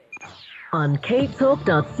On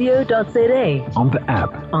capetalk.co.za, on the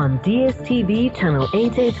app, on DSTV channel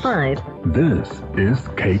 885. This is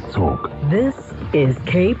Cape Talk. This is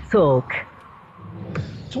Cape Talk.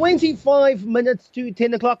 25 minutes to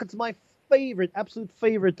 10 o'clock. It's my absolute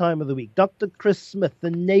favorite time of the week. Dr. Chris Smith, the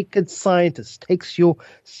naked scientist, takes your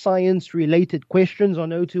science-related questions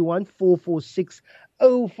on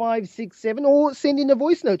 021-446-0567 or send in a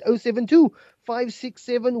voice note,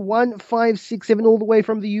 072-567-1567, all the way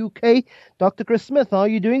from the UK. Dr. Chris Smith, how are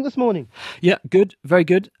you doing this morning? Yeah, good. Very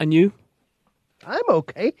good. And you? I'm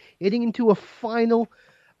okay. Heading into a final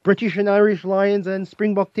British and Irish Lions and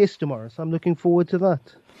Springbok test tomorrow, so I'm looking forward to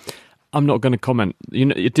that. I'm not going to comment. You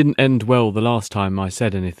know, it didn't end well the last time I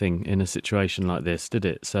said anything in a situation like this, did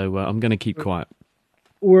it? So I'm going to keep quiet.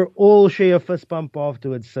 We'll all share a fist bump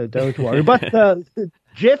afterwards, so don't worry. But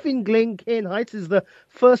Jeff in Glencairn Heights is the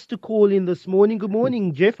first to call in this morning. Good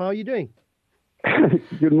morning, Jeff. How are you doing?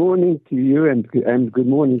 Good morning to you and good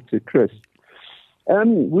morning to Chris.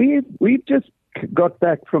 We've just got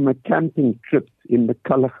back from a camping trip in the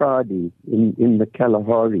Kalahari, in the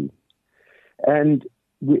Kalahari. And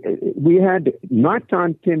we had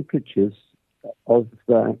nighttime temperatures of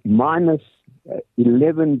minus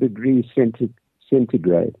 11 degrees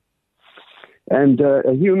centigrade. And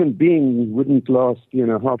a human being wouldn't last,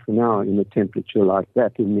 half an hour in a temperature like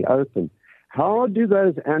that in the open. How do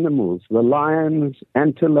those animals, the lions,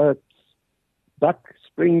 antelopes, buck,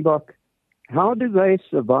 springbok, how do they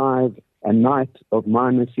survive a night of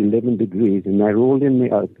minus 11 degrees and they're all in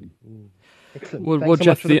the open? Excellent. Well,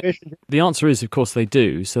 Jeff, the answer is, of course, they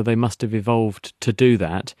do. So they must have evolved to do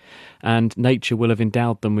that. And nature will have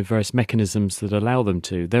endowed them with various mechanisms that allow them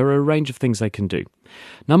to. There are a range of things they can do.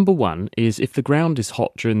 Number one is if the ground is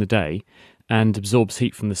hot during the day and absorbs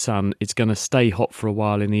heat from the sun, it's going to stay hot for a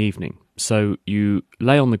while in the evening. So you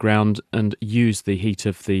lay on the ground and use the heat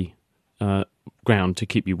of the ground to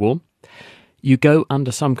keep you warm. You go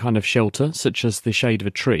under some kind of shelter, such as the shade of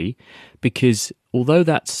a tree, because although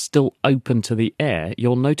that's still open to the air,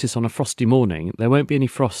 you'll notice on a frosty morning there won't be any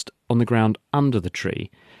frost on the ground under the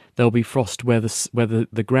tree. There'll be frost where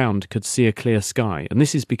the ground could see a clear sky. And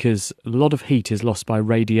this is because a lot of heat is lost by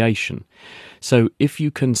radiation. So if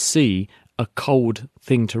you can see a cold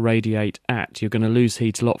thing to radiate at, you're going to lose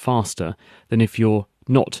heat a lot faster than if you're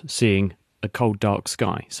not seeing a cold, dark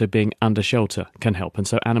sky. So being under shelter can help. And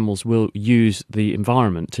so animals will use the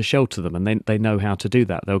environment to shelter them, and they know how to do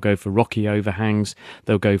that. They'll go for rocky overhangs,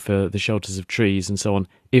 they'll go for the shelters of trees and so on,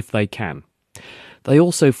 if they can. They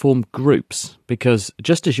also form groups, because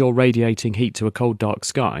just as you're radiating heat to a cold, dark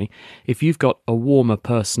sky, if you've got a warmer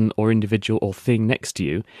person or individual or thing next to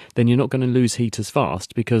you, then you're not going to lose heat as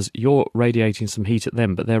fast because you're radiating some heat at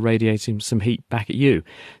them, but they're radiating some heat back at you.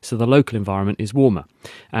 So the local environment is warmer.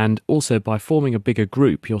 And also by forming a bigger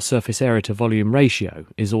group, your surface area to volume ratio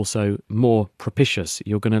is also more propitious.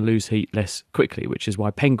 You're going to lose heat less quickly, which is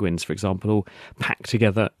why penguins, for example, all pack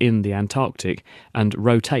together in the Antarctic and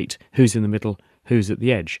rotate who's in the middle, who's at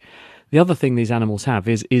the edge. The other thing these animals have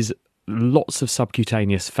is lots of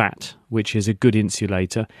subcutaneous fat, which is a good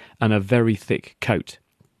insulator, and a very thick coat.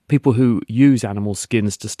 People who use animal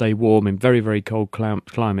skins to stay warm in very, very cold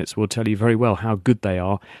climates will tell you very well how good they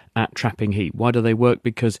are at trapping heat. Why do they work?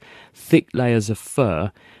 Because thick layers of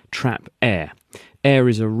fur trap air. Air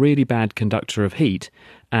is a really bad conductor of heat,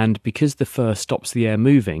 and because the fur stops the air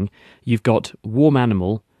moving, you've got warm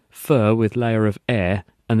animal, fur with layer of air,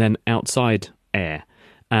 and then outside air.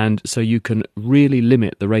 And so you can really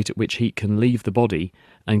limit the rate at which heat can leave the body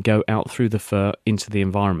and go out through the fur into the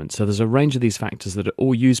environment. So there's a range of these factors that are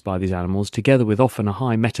all used by these animals, together with often a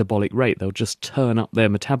high metabolic rate. They'll just turn up their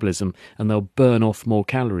metabolism and they'll burn off more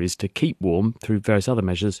calories to keep warm through various other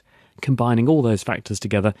measures. Combining all those factors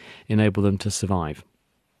together enable them to survive.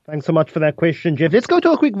 Thanks so much for that question, Jeff. Let's go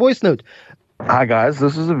to a quick voice note. Hi guys,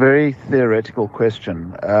 this is a very theoretical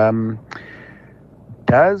question.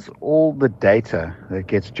 Does all the data that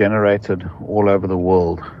gets generated all over the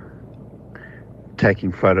world,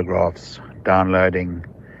 taking photographs, downloading,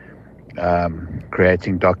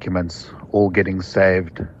 creating documents, all getting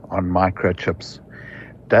saved on microchips,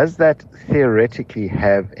 does that theoretically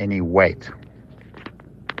have any weight?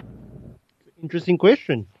 Interesting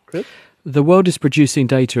question, Chris. The world is producing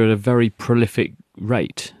data at a very prolific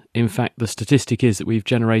rate. In fact, the statistic is that we've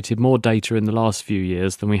generated more data in the last few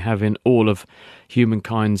years than we have in all of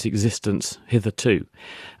humankind's existence hitherto.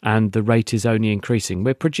 And the rate is only increasing.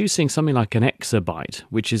 We're producing something like an exabyte,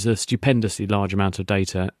 which is a stupendously large amount of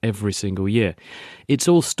data every single year. It's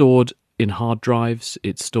all stored in hard drives,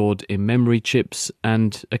 it's stored in memory chips,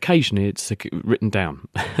 and occasionally it's written down.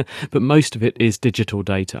 But most of it is digital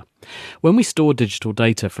data. When we store digital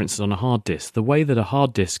data, for instance, on a hard disk, the way that a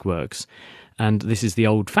hard disk works, and this is the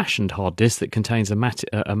old-fashioned hard disk that contains a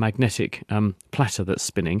magnetic platter that's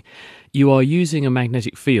spinning, you are using a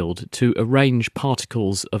magnetic field to arrange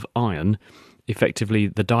particles of iron, effectively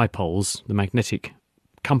the dipoles, the magnetic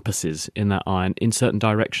compasses in that iron, in certain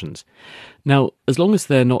directions. Now, as long as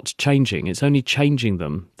they're not changing, it's only changing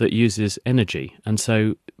them that uses energy. And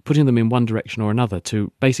so putting them in one direction or another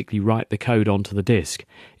to basically write the code onto the disk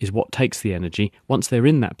is what takes the energy. Once they're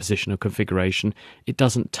in that position of configuration, it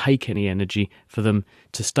doesn't take any energy for them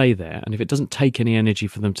to stay there. And if it doesn't take any energy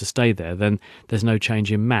for them to stay there, then there's no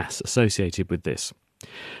change in mass associated with this.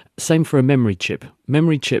 Same for a memory chip.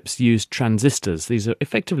 Memory chips use transistors. These are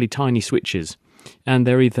effectively tiny switches, and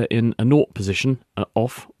they're either in a 0 position,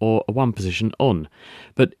 off, or a 1 position, on.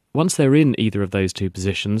 But once they're in either of those two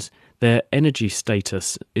positions, their energy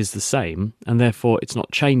status is the same, and therefore it's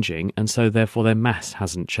not changing, and so therefore their mass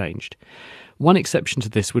hasn't changed. One exception to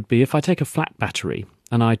this would be if I take a flat battery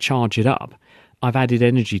and I charge it up, I've added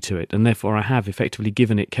energy to it, and therefore I have effectively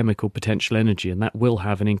given it chemical potential energy, and that will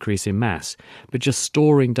have an increase in mass. But just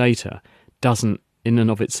storing data doesn't, in and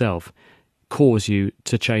of itself, cause you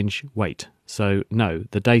to change weight. So no,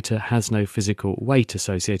 the data has no physical weight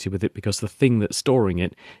associated with it, because the thing that's storing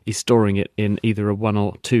it is storing it in either a one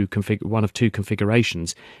of two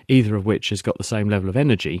configurations, either of which has got the same level of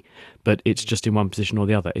energy, but it's just in one position or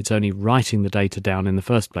the other. It's only writing the data down in the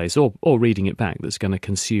first place, or reading it back, that's going to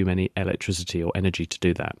consume any electricity or energy to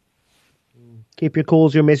do that. Keep your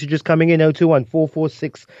calls, your messages coming in, 021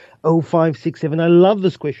 446 0567. I love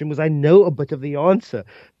this question because I know a bit of the answer.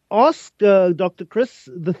 Ask Dr. Chris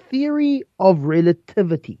the theory of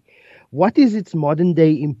relativity. What is its modern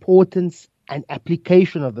day importance and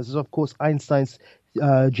application of this? This is, of course, Einstein's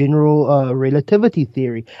general relativity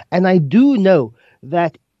theory. And I do know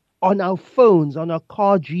that on our phones, on our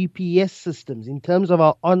car GPS systems, in terms of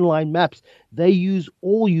our online maps, they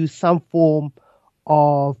all use some form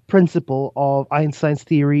of principle of Einstein's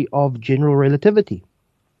theory of general relativity.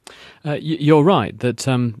 You're right that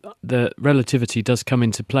the relativity does come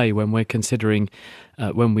into play when we're considering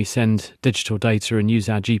when we send digital data and use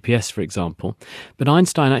our GPS, for example. But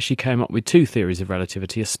Einstein actually came up with two theories of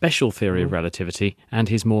relativity, a special theory of relativity and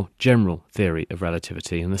his more general theory of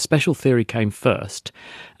relativity. And the special theory came first,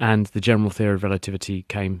 and the general theory of relativity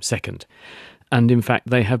came second. And in fact,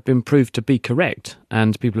 they have been proved to be correct.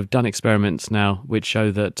 And people have done experiments now which show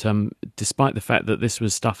that despite the fact that this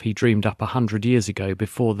was stuff he dreamed up 100 years ago,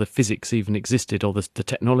 before the physics even existed or the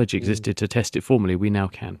technology existed to test it formally, we now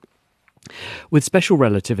can. With special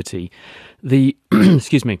relativity, the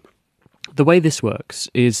the way this works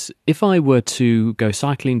is if I were to go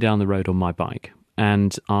cycling down the road on my bike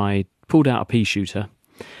and I pulled out a pea shooter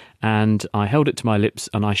and I held it to my lips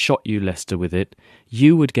and I shot you, Lester, with it,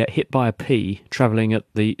 you would get hit by a pea travelling at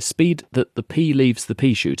the speed that the pea leaves the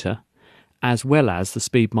pea shooter, as well as the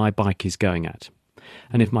speed my bike is going at.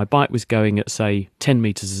 And if my bike was going at, say, 10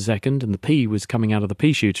 metres a second and the pea was coming out of the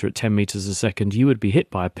pea shooter at 10 metres a second, you would be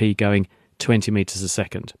hit by a pea going 20 metres a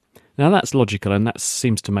second. Now that's logical and that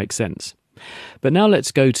seems to make sense. But now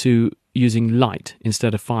let's go to using light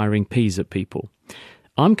instead of firing peas at people.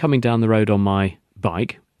 I'm coming down the road on my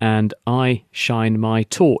bike and I shine my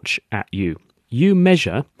torch at you. You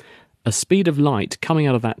measure a speed of light coming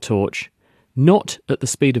out of that torch, not at the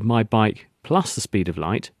speed of my bike plus the speed of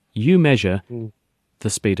light. You measure the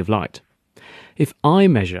speed of light. If I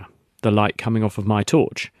measure the light coming off of my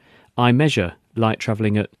torch, I measure light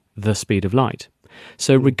travelling at the speed of light.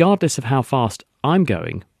 So regardless of how fast I'm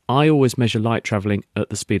going, I always measure light travelling at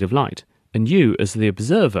the speed of light. And you, as the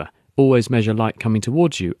observer, always measure light coming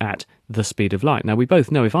towards you at the speed of light. Now, we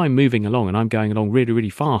both know if I'm moving along and I'm going along really, really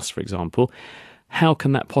fast, for example, how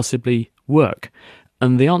can that possibly work?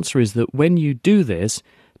 And the answer is that when you do this,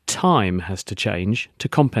 time has to change to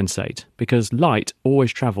compensate, because light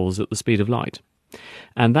always travels at the speed of light.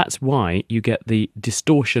 And that's why you get the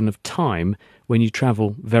distortion of time when you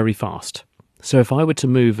travel very fast. So if I were to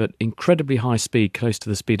move at incredibly high speed close to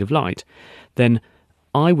the speed of light, then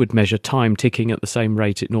I would measure time ticking at the same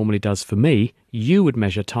rate it normally does for me. You would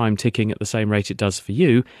measure time ticking at the same rate it does for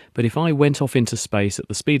you. But if I went off into space at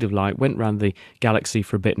the speed of light, went around the galaxy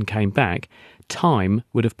for a bit and came back, time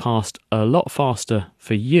would have passed a lot faster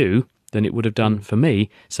for you than it would have done for me.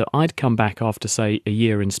 So I'd come back after, say, a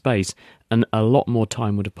year in space, and a lot more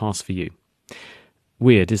time would have passed for you.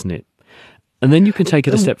 Weird, isn't it? And then you can take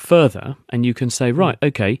it a step further and you can say, right,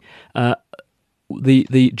 okay,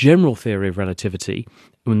 the general theory of relativity,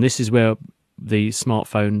 and this is where the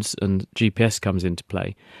smartphones and GPS comes into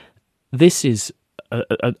play. This is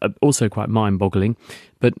also quite mind-boggling,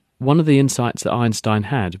 but one of the insights that Einstein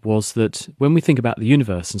had was that when we think about the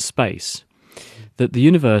universe and space, that the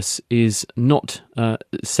universe is not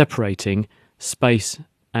separating space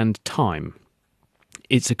and time.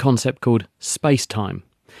 It's a concept called space-time,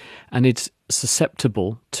 and it's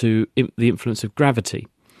susceptible to the influence of gravity.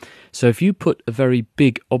 So if you put a very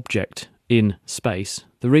big object in space,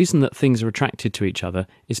 the reason that things are attracted to each other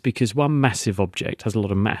is because one massive object has a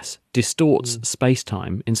lot of mass, distorts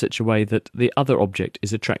space-time in such a way that the other object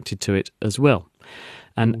is attracted to it as well.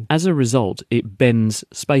 And as a result, it bends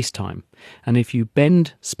space-time. And if you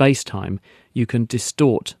bend space-time, you can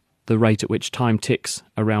distort the rate at which time ticks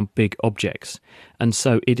around big objects. And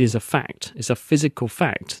so it is a fact, it's a physical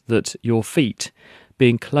fact that your feet,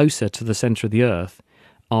 being closer to the centre of the Earth,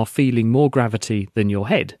 are feeling more gravity than your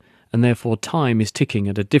head, and therefore time is ticking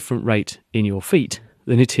at a different rate in your feet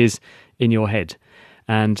than it is in your head.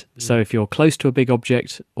 And so if you're close to a big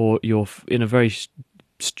object or you're in a very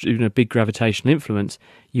big gravitational influence,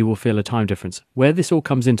 you will feel a time difference. Where this all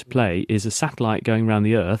comes into play is a satellite going around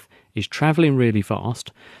the Earth is travelling really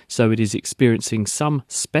fast, so it is experiencing some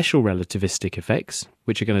special relativistic effects,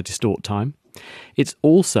 which are going to distort time. It's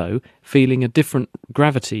also feeling a different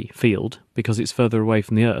gravity field because it's further away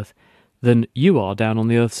from the Earth than you are down on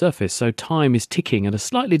the Earth's surface. So time is ticking at a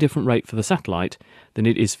slightly different rate for the satellite than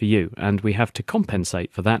it is for you. And we have to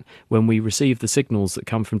compensate for that when we receive the signals that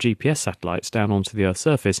come from GPS satellites down onto the Earth's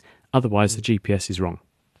surface. Otherwise, the GPS is wrong.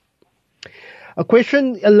 A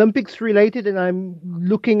question, Olympics related, and I'm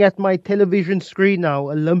looking at my television screen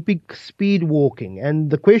now, Olympic speed walking.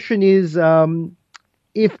 And the question is,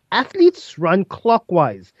 if athletes run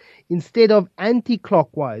clockwise instead of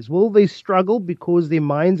anti-clockwise, will they struggle because their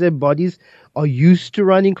minds and bodies are used to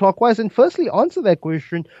running clockwise? And firstly, answer that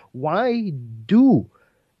question. Why do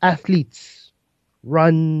athletes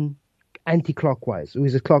run anti-clockwise? Or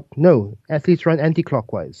is it No, athletes run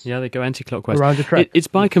anti-clockwise. Yeah, they go anti-clockwise. Around the track. It's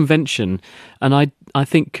by convention. And I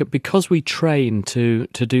think because we train to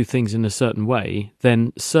do things in a certain way,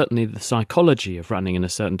 then certainly the psychology of running in a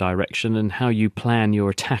certain direction and how you plan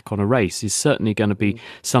your attack on a race is certainly going to be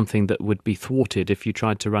something that would be thwarted if you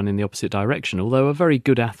tried to run in the opposite direction. Although a very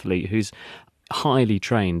good athlete who's highly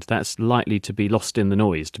trained, that's likely to be lost in the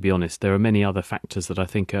noise, to be honest. There are many other factors that I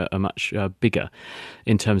think are much bigger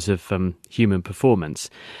in terms of human performance.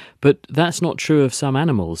 But that's not true of some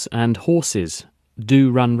animals, and horses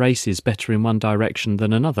do run races better in one direction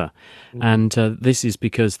than another. And this is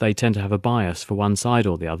because they tend to have a bias for one side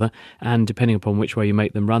or the other, and depending upon which way you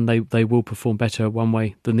make them run, they will perform better one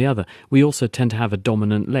way than the other. We also tend to have a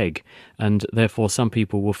dominant leg, and therefore some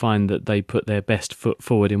people will find that they put their best foot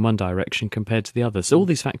forward in one direction compared to the other. So all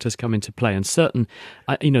these factors come into play, and certain,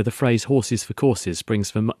 the phrase horses for courses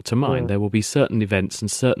springs to mind. There will be certain events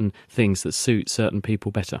and certain things that suit certain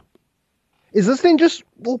people better. Is this then just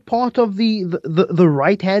all part of the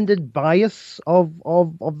right-handed bias of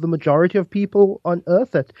the majority of people on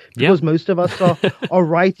Earth? That because most of us are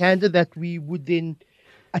right-handed, that we would then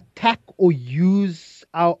attack or use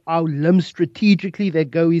our limbs strategically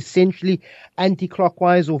that go essentially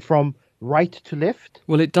anti-clockwise or from right to left?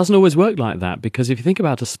 Well, it doesn't always work like that, because if you think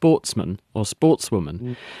about a sportsman or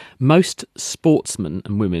sportswoman, most sportsmen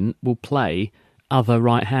and women will play other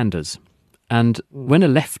right-handers. And when a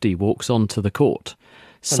lefty walks onto the court,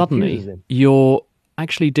 suddenly you're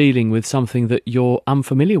actually dealing with something that you're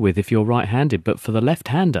unfamiliar with if you're right-handed. But for the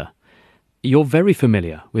left-hander, you're very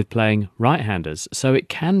familiar with playing right-handers, so it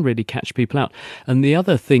can really catch people out. And the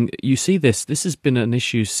other thing, you see this has been an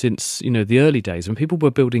issue since, the early days when people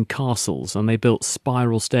were building castles and they built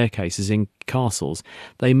spiral staircases in castles.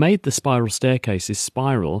 They made the spiral staircases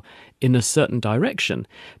spiral in a certain direction,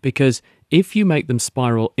 because if you make them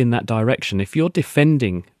spiral in that direction, if you're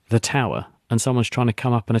defending the tower and someone's trying to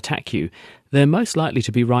come up and attack you, they're most likely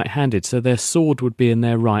to be right-handed, so their sword would be in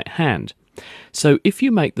their right hand. So if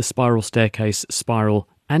you make the spiral staircase spiral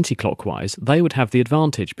anti-clockwise, they would have the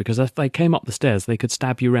advantage, because if they came up the stairs, they could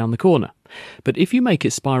stab you round the corner. But if you make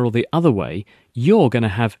it spiral the other way, you're going to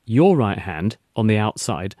have your right hand on the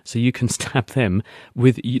outside, so you can stab them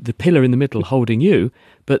with the pillar in the middle holding you,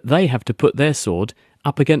 but they have to put their sword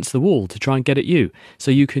up against the wall to try and get at you. So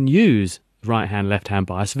you can use right-hand, left-hand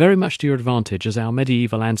bias very much to your advantage, as our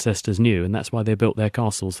medieval ancestors knew, and that's why they built their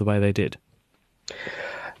castles the way they did.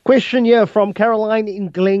 Question here from Caroline in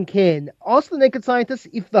Glencairn. Ask the Naked Scientist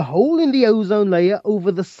if the hole in the ozone layer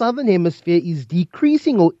over the southern hemisphere is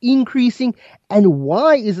decreasing or increasing, and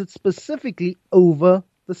why is it specifically over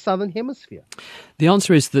the southern hemisphere? The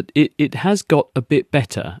answer is that it has got a bit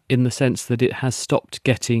better in the sense that it has stopped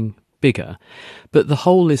getting bigger. But the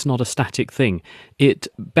hole is not a static thing. It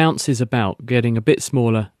bounces about, getting a bit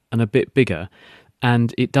smaller and a bit bigger,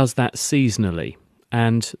 and it does that seasonally.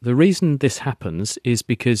 And the reason this happens is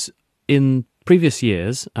because in previous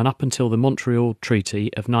years, and up until the Montreal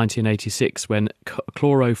Treaty of 1986, when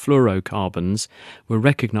chlorofluorocarbons were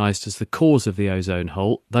recognised as the cause of the ozone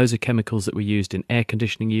hole, those are chemicals that were used in air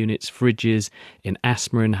conditioning units, fridges, in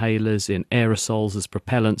asthma inhalers, in aerosols as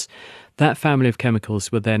propellants. That family of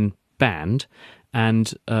chemicals were then banned,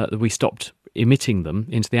 and we stopped emitting them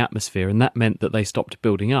into the atmosphere, and that meant that they stopped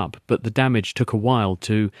building up. But the damage took a while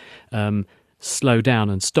to slow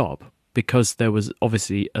down and stop, because there was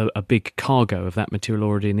obviously a big cargo of that material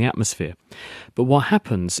already in the atmosphere. But what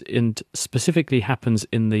happens, and specifically happens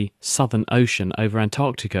in the Southern Ocean over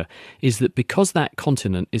Antarctica, is that because that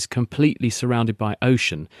continent is completely surrounded by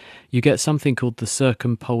ocean, you get something called the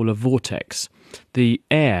circumpolar vortex. The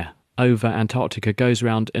air over Antarctica goes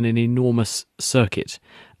round in an enormous circuit,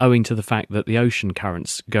 owing to the fact that the ocean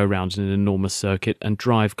currents go round in an enormous circuit and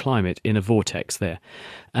drive climate in a vortex there.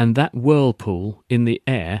 And that whirlpool in the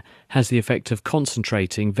air has the effect of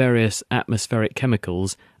concentrating various atmospheric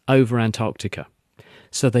chemicals over Antarctica.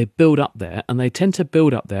 So they build up there, and they tend to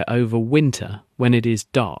build up there over winter when it is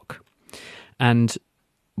dark. And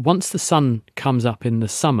once the sun comes up in the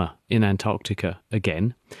summer in Antarctica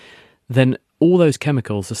again, then all those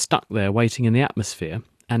chemicals are stuck there waiting in the atmosphere,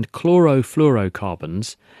 and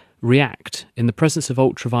chlorofluorocarbons react in the presence of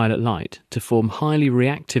ultraviolet light to form highly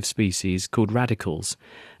reactive species called radicals,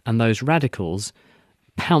 and those radicals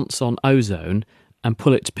pounce on ozone and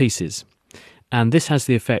pull it to pieces. And this has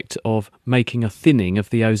the effect of making a thinning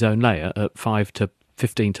of the ozone layer at 5 to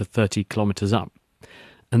 15 to 30 kilometres up.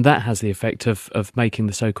 And that has the effect of making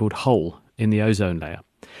the so-called hole in the ozone layer.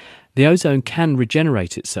 The ozone can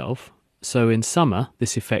regenerate itself. So in summer,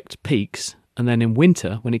 this effect peaks, and then in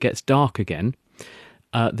winter, when it gets dark again,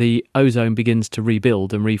 the ozone begins to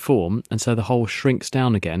rebuild and reform, and so the hole shrinks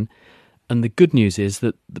down again. And the good news is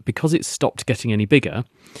that because it's stopped getting any bigger,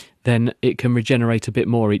 then it can regenerate a bit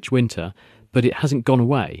more each winter, but it hasn't gone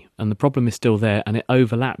away, and the problem is still there, and it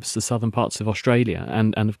overlaps the southern parts of Australia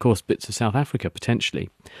and of course bits of South Africa potentially.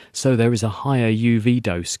 So there is a higher UV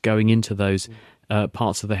dose going into those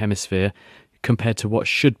parts of the hemisphere compared to what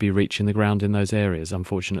should be reaching the ground in those areas,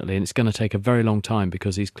 unfortunately. And it's going to take a very long time,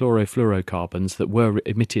 because these chlorofluorocarbons that were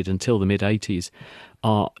emitted until the mid-80s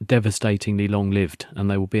are devastatingly long-lived,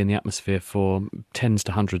 and they will be in the atmosphere for tens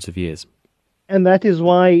to hundreds of years. And that is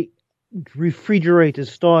why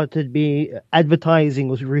refrigerators started being advertising,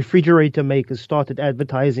 or refrigerator makers started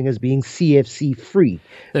advertising as being CFC free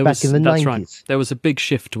back in the 90s. Right. There was a big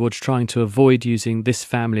shift towards trying to avoid using this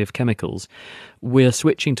family of chemicals. We're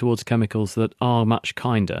switching towards chemicals that are much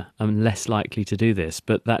kinder and less likely to do this.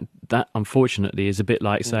 But that unfortunately is a bit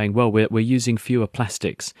like saying, well, we're using fewer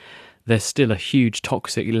plastics. There's still a huge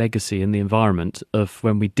toxic legacy in the environment of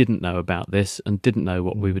when we didn't know about this and didn't know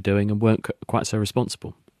what we were doing and weren't quite so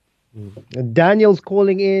responsible. Daniel's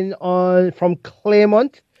calling in from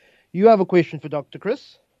Claremont. You have a question for Dr.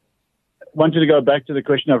 Chris? Wanted to go back to the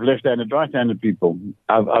question of left-handed, right-handed people.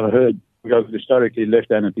 I've heard historically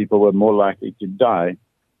left-handed people were more likely to die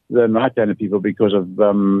than right-handed people because of,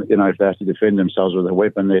 if they have to defend themselves with a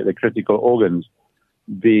weapon, their critical organs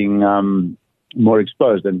being more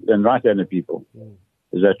exposed than right-handed people.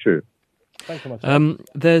 Is that true? Thanks so much.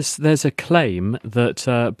 There's a claim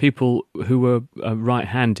that people who were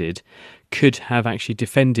right-handed could have actually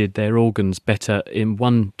defended their organs better in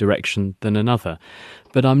one direction than another.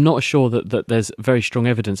 But I'm not sure that there's very strong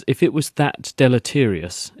evidence. If it was that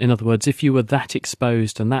deleterious, in other words, if you were that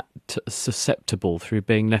exposed and that susceptible through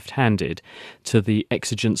being left-handed to the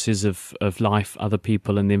exigencies of life, other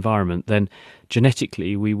people and the environment, then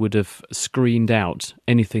genetically we would have screened out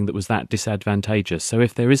anything that was that disadvantageous. So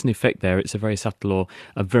if there is an effect there, it's a very subtle or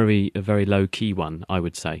a very low-key one, I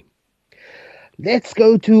would say. Let's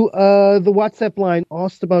go to the WhatsApp line,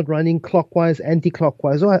 asked about running clockwise,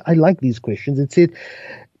 anti-clockwise. Oh, I like these questions.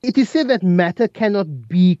 It is said that matter cannot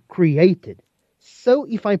be created. So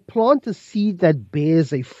if I plant a seed that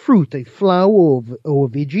bears a fruit, a flower or a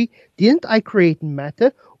veggie, didn't I create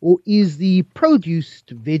matter, or is the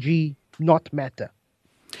produced veggie not matter?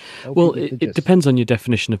 Well, it depends on your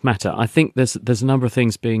definition of matter. I think there's a number of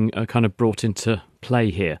things being kind of brought into play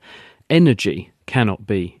here. Energy cannot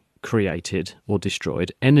be created or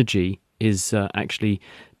destroyed. Energy is actually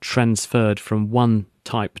transferred from one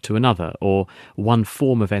type to another, or one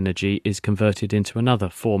form of energy is converted into another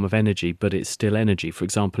form of energy, but it's still energy. For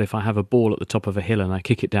example, if I have a ball at the top of a hill and I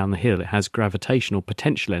kick it down the hill, it has gravitational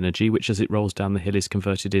potential energy, which as it rolls down the hill is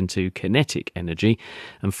converted into kinetic energy,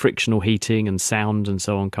 and frictional heating and sound and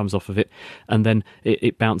so on comes off of it, and then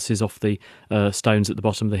it bounces off the stones at the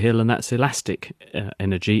bottom of the hill, and that's elastic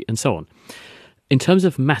energy and so on. In terms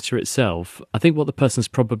of matter itself, I think what the person's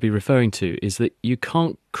probably referring to is that you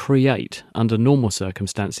can't create, under normal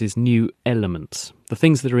circumstances, new elements. The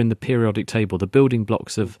things that are in the periodic table, the building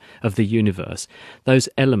blocks of the universe, those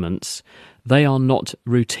elements, they are not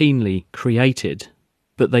routinely created.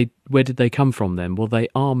 But where did they come from then? Well, they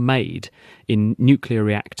are made in nuclear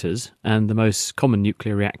reactors, and the most common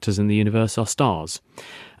nuclear reactors in the universe are stars.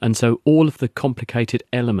 And so all of the complicated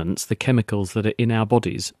elements, the chemicals that are in our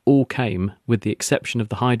bodies, all came, with the exception of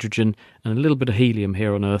the hydrogen and a little bit of helium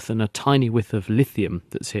here on Earth and a tiny whiff of lithium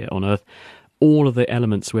that's here on Earth. All of the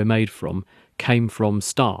elements we're made from came from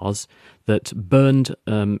stars that burned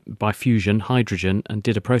by fusion hydrogen and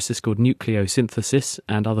did a process called nucleosynthesis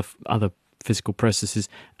and other physical processes,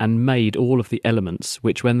 and made all of the elements,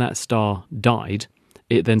 which when that star died,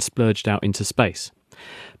 it then splurged out into space.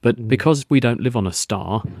 But because we don't live on a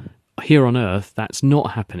star, here on Earth, that's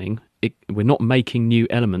not happening. We're not making new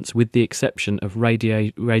elements, with the exception of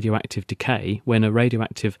radioactive decay. When a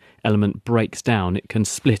radioactive element breaks down, it can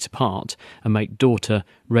split apart and make daughter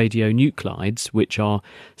radionuclides, which are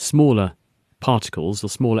smaller particles or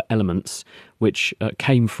smaller elements which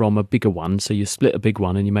came from a bigger one. So you split a big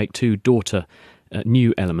one and you make two daughter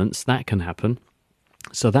new elements. That can happen.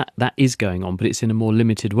 So that is going on, but it's in a more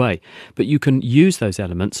limited way. But you can use those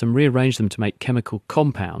elements and rearrange them to make chemical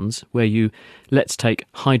compounds where let's take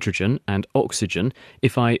hydrogen and oxygen.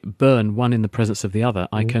 If I burn one in the presence of the other,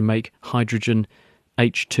 I can make dihydrogen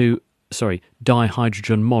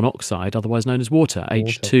monoxide, otherwise known as water,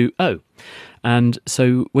 H2O. And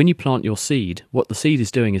so when you plant your seed, what the seed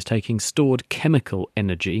is doing is taking stored chemical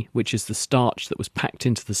energy, which is the starch that was packed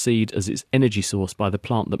into the seed as its energy source by the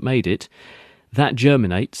plant that made it. That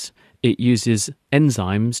germinates. It uses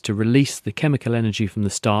enzymes to release the chemical energy from the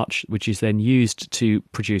starch, which is then used to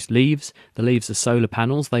produce leaves. The leaves are solar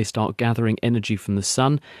panels. They start gathering energy from the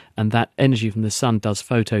sun, and that energy from the sun does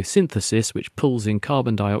photosynthesis, which pulls in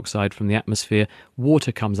carbon dioxide from the atmosphere.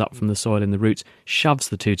 Water comes up from the soil in the roots, shoves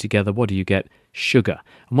the two together. What do you get? Sugar.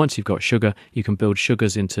 And once you've got sugar, you can build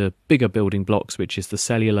sugars into bigger building blocks, which is the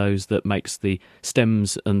cellulose that makes the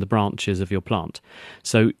stems and the branches of your plant.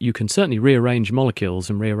 So you can certainly rearrange molecules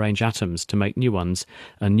and rearrange atoms to make new ones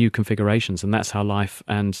and new configurations, and that's how life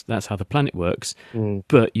and that's how the planet works.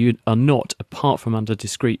 But you are not, apart from under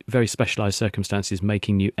discrete, very specialized circumstances,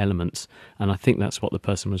 making new elements. And I think that's what the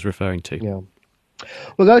person was referring to. Yeah.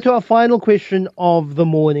 We'll go to our final question of the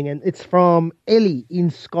morning, and it's from Ellie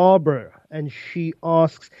in Scarborough. And she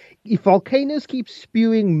asks, if volcanoes keep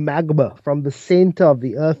spewing magma from the center of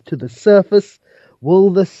the Earth to the surface,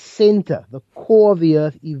 will the center, the core of the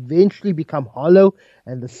Earth, eventually become hollow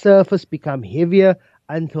and the surface become heavier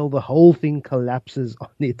until the whole thing collapses on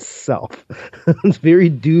itself? It's a very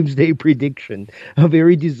doomsday prediction, a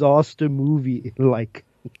very disaster movie-like.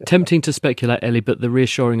 Tempting to speculate, Ellie, but the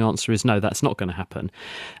reassuring answer is no, that's not going to happen.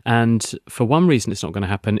 And for one reason it's not going to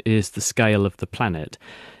happen is the scale of the planet.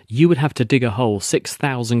 You would have to dig a hole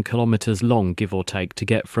 6,000 kilometres long, give or take, to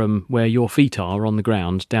get from where your feet are on the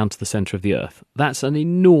ground down to the centre of the Earth. That's an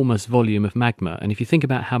enormous volume of magma. And if you think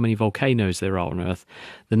about how many volcanoes there are on Earth,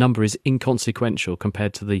 the number is inconsequential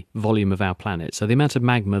compared to the volume of our planet. So the amount of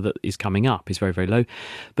magma that is coming up is very, very low.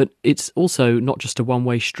 But it's also not just a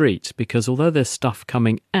one-way street, because although there's stuff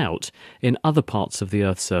coming out, in other parts of the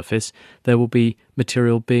Earth's surface, there will be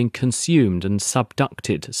material being consumed and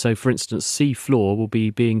subducted. So, for instance, sea floor will be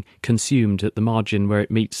being consumed at the margin where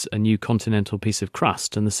it meets a new continental piece of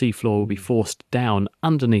crust, and the sea floor will be forced down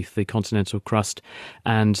underneath the continental crust,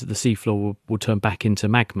 and the sea floor will turn back into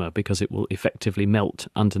magma because it will effectively melt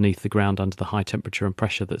underneath the ground under the high temperature and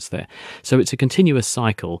pressure that's there. So it's a continuous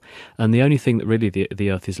cycle, and the only thing that really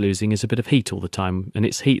the Earth is losing is a bit of heat all the time, and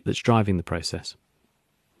it's heat that's driving the process.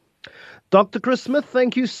 Dr. Chris Smith,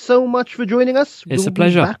 thank you so much for joining us. It's a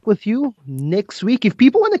pleasure. We'll be back with you next week. If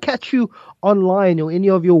people want to catch you online or any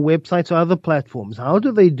of your websites or other platforms, how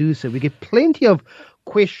do they do so? We get plenty of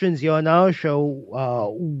questions here on our show.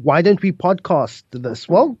 Why don't we podcast this?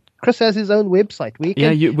 Well, Chris has his own website. We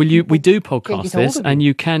do podcast this, and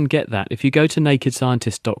you can get that. If you go to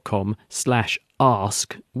nakedscientist.com/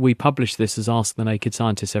 Ask, we publish this as Ask the Naked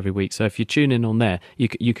Scientist every week. So if you tune in on there,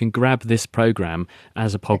 you can grab this program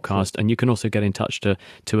as a podcast. And you can also get in touch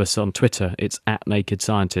to us on Twitter. It's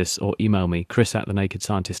 @NakedScientists, or email me,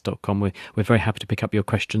 chris@thenakedscientist.com. We're very happy to pick up your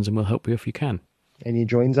questions, and we'll help you if you can. And he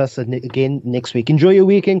joins us again next week. Enjoy your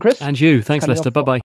weekend, Chris. And you. Thanks, Lester. Bye-bye.